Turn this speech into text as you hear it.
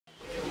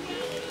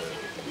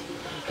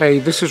Hey,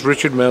 this is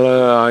Richard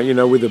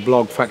Miller, with the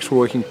blog Facts for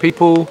Working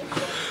People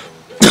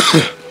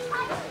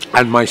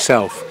and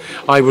myself.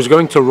 I was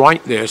going to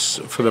write this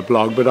for the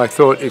blog, but I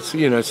thought it's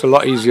a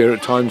lot easier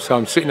at times. So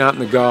I'm sitting out in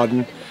the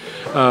garden,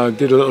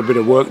 did a little bit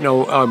of work.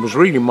 No, I was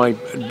reading my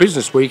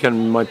Business Week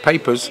and my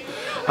papers,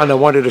 and I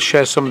wanted to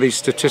share some of these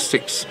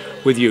statistics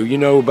with you.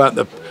 About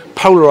the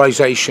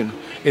polarization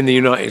in the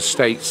United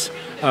States.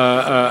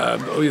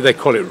 They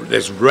call it,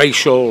 there's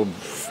racial,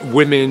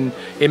 women,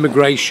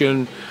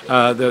 immigration,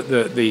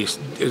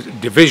 the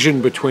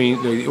division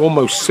between the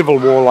almost civil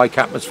war-like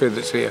atmosphere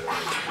that's here.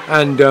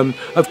 And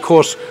of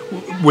course,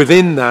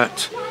 within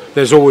that,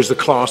 there's always the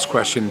class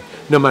question.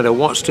 No matter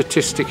what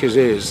statistic it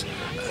is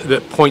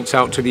that points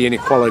out to the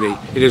inequality,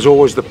 it is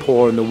always the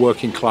poor and the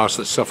working class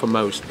that suffer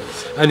most.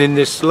 And in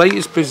this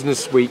latest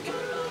Business Week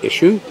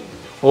issue,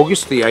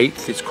 August the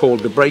 8th, it's called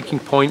The Breaking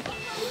Point,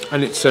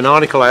 and it's an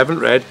article I haven't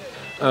read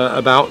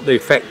about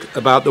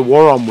the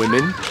war on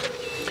women.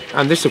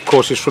 And this, of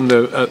course, is from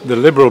the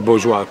liberal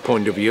bourgeois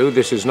point of view.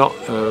 This is not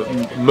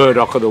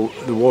Murdoch or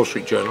the Wall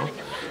Street Journal.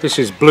 This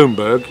is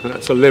Bloomberg.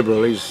 That's a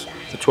liberal. He's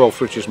the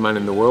 12th richest man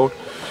in the world.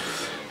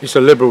 It's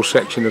a liberal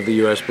section of the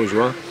US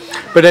bourgeois.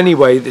 But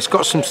anyway, it's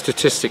got some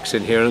statistics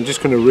in here, and I'm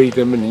just going to read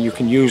them, and you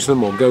can use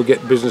them or go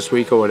get Business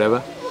Week or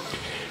whatever.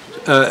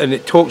 And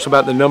it talks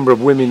about the number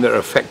of women that are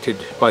affected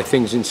by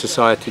things in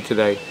society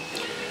today.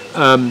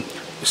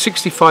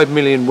 65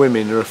 million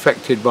women are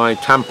affected by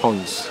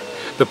tampons.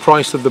 The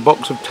price of the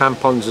box of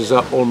tampons is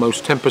up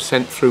almost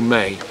 10% through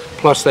May.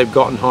 Plus, they've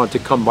gotten hard to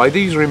come by.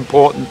 These are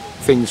important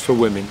things for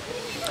women,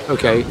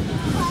 okay,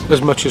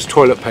 as much as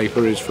toilet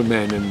paper is for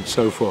men and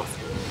so forth.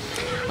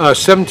 The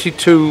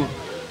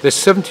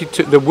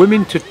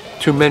women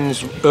to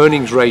men's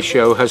earnings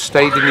ratio has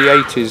stayed in the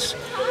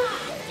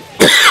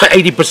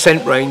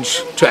 80%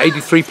 range to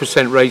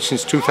 83% range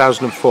since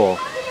 2004.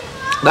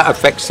 That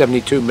affects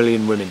 72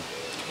 million women.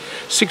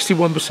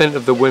 61%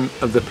 of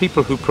the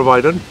people who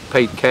provide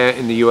unpaid care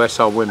in the US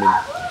are women.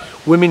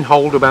 Women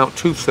hold about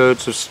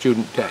 2/3 of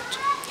student debt.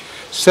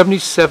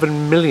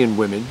 77 million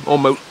women,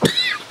 almost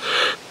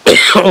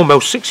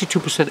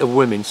 62% of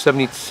women,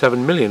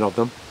 77 million of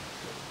them,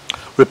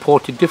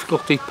 reported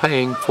difficulty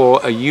paying for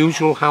a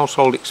usual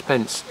household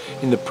expense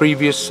in the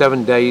previous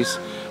 7 days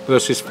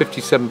versus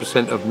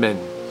 57% of men.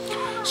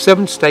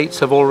 7 states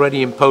have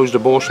already imposed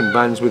abortion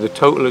bans, with a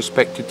total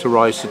expected to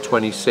rise to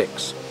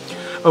 26.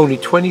 Only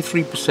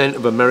 23%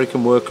 of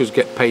American workers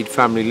get paid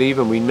family leave,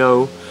 and we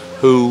know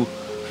who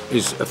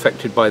is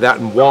affected by that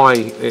and why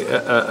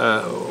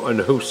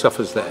and who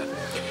suffers there.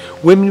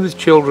 Women with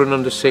children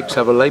under 6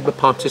 have a labour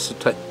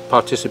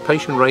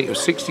participation rate of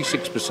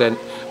 66%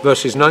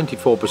 versus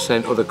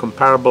 94% of the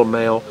comparable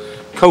male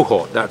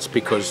cohort. That's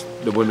because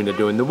the women are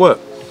doing the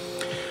work.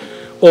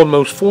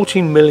 Almost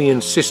 14 million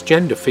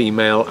cisgender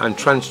female and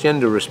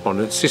transgender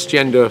respondents,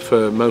 cisgender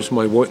for most of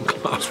my working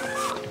class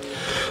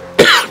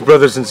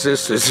brothers and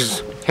sisters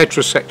is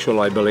heterosexual,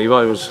 I believe.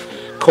 I was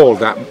called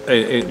that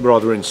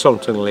rather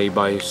insultingly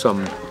by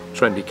some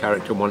trendy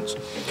character once.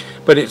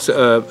 But it's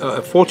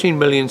 14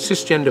 million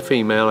cisgender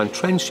female and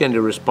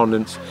transgender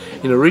respondents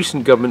in a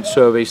recent government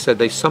survey said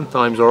they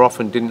sometimes or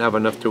often didn't have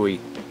enough to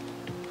eat.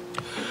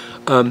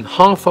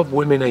 Half of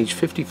women aged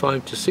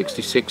 55 to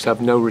 66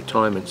 have no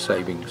retirement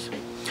savings.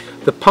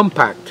 The Pump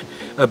Act,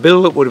 a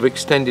bill that would have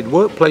extended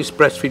workplace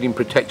breastfeeding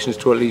protections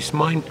to at least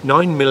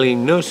 9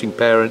 million nursing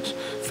parents,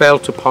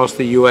 failed to pass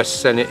the US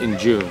Senate in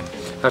June.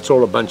 That's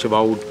all a bunch of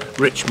old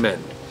rich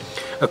men.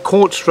 A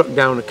court struck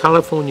down a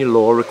California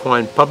law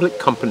requiring public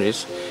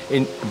companies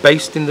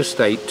based in the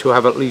state to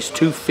have at least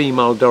 2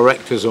 female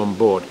directors on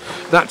board.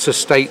 That's a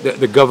state that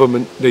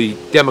the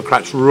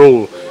Democrats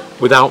rule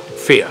without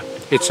fear.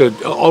 It's a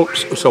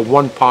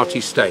one-party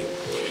state.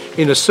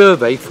 In a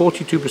survey,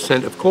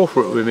 42% of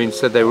corporate women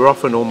said they were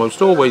often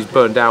almost always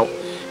burned out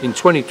in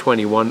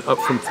 2021, up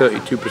from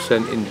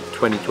 32% in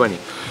 2020.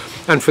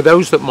 And for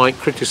those that might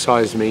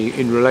criticize me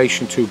in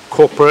relation to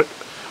corporate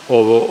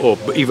or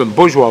even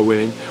bourgeois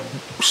women,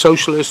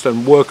 socialists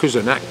and workers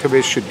and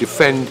activists should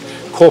defend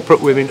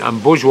corporate women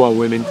and bourgeois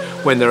women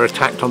when they're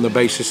attacked on the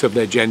basis of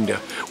their gender.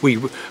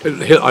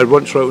 I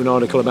once wrote an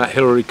article about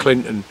Hillary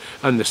Clinton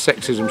and the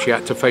sexism she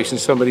had to face, and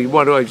somebody,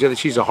 what do I do?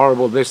 She's a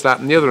horrible this, that,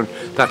 and the other. And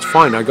that's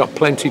fine. I got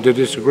plenty to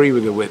disagree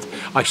with her with.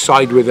 I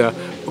side with her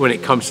when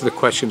it comes to the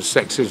question of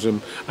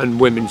sexism and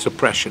women's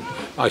oppression.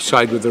 I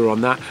side with her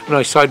on that, and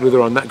I side with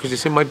her on that because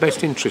it's in my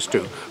best interest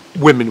to.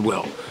 Women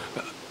will.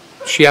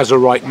 She has a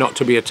right not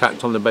to be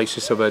attacked on the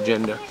basis of her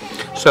gender.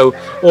 So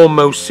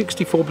almost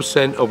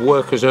 64% of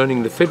workers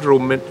earning the federal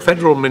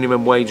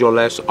minimum wage or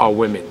less are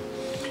women.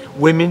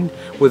 Women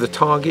were the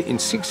target in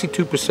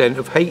 62%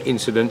 of hate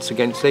incidents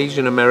against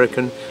Asian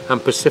American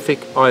and Pacific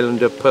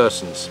Islander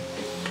persons.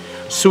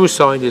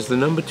 Suicide is the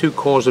number 2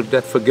 cause of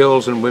death for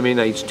girls and women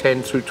aged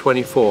 10 through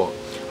 24,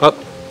 up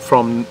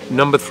from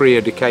number 3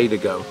 a decade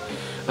ago.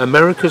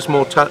 America's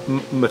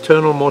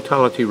maternal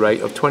mortality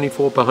rate of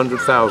 24 per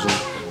 100,000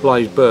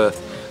 live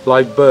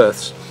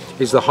births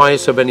is the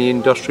highest of any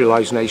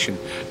industrialized nation.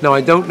 Now,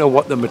 I don't know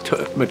what the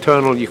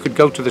maternal, you could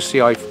go to the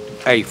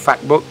CIA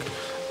fact book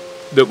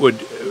that would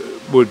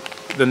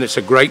then it's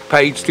a great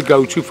page to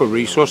go to for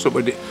resource that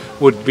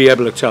would be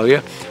able to tell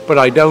you. But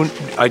I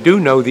do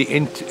know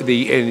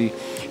the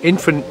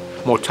infant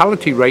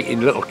mortality rate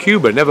in little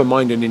Cuba, never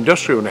mind an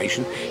industrial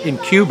nation, in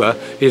Cuba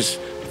is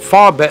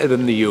far better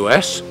than the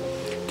US,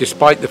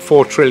 despite the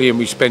 $4 trillion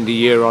we spend a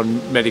year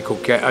on medical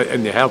care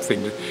and the health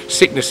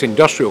sickness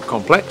industrial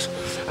complex.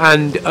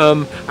 And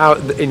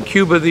in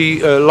Cuba,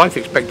 the life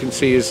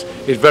expectancy is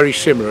very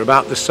similar,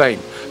 about the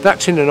same.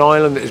 That's in an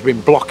island that has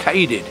been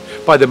blockaded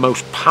by the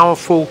most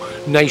powerful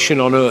nation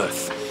on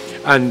earth.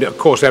 And of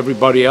course,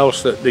 everybody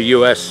else that the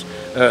US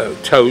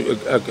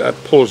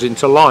pulls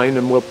into line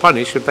and will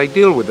punish if they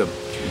deal with them.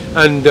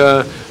 And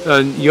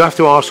you have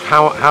to ask,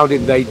 how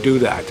did they do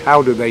that?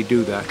 How do they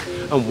do that?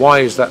 And why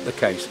is that the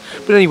case?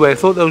 But anyway, I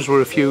thought those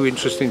were a few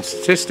interesting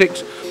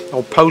statistics.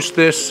 I'll post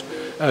this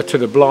to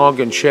the blog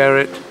and share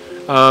it.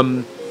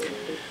 I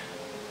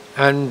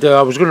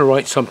was going to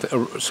write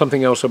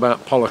something else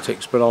about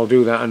politics, but I'll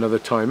do that another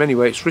time.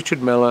 Anyway, it's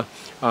Richard Miller.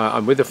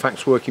 I'm with the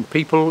Facts Working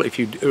People. If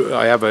you,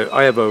 I have a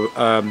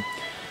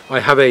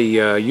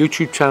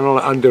YouTube channel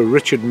under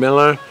Richard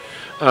Miller.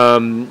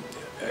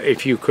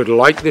 If you could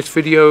like this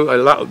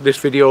video, this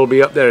video will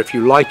be up there. If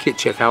you like it,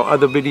 check out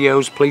other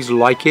videos. Please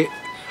like it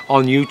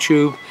on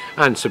YouTube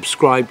and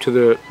subscribe to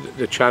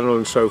the channel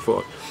and so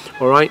forth.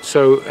 All right.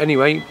 So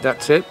anyway,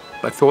 that's it.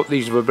 I thought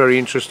these were very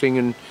interesting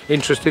and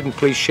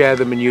please share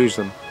them and use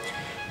them.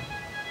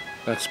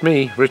 That's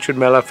me, Richard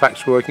Miller,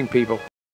 Facts Working People.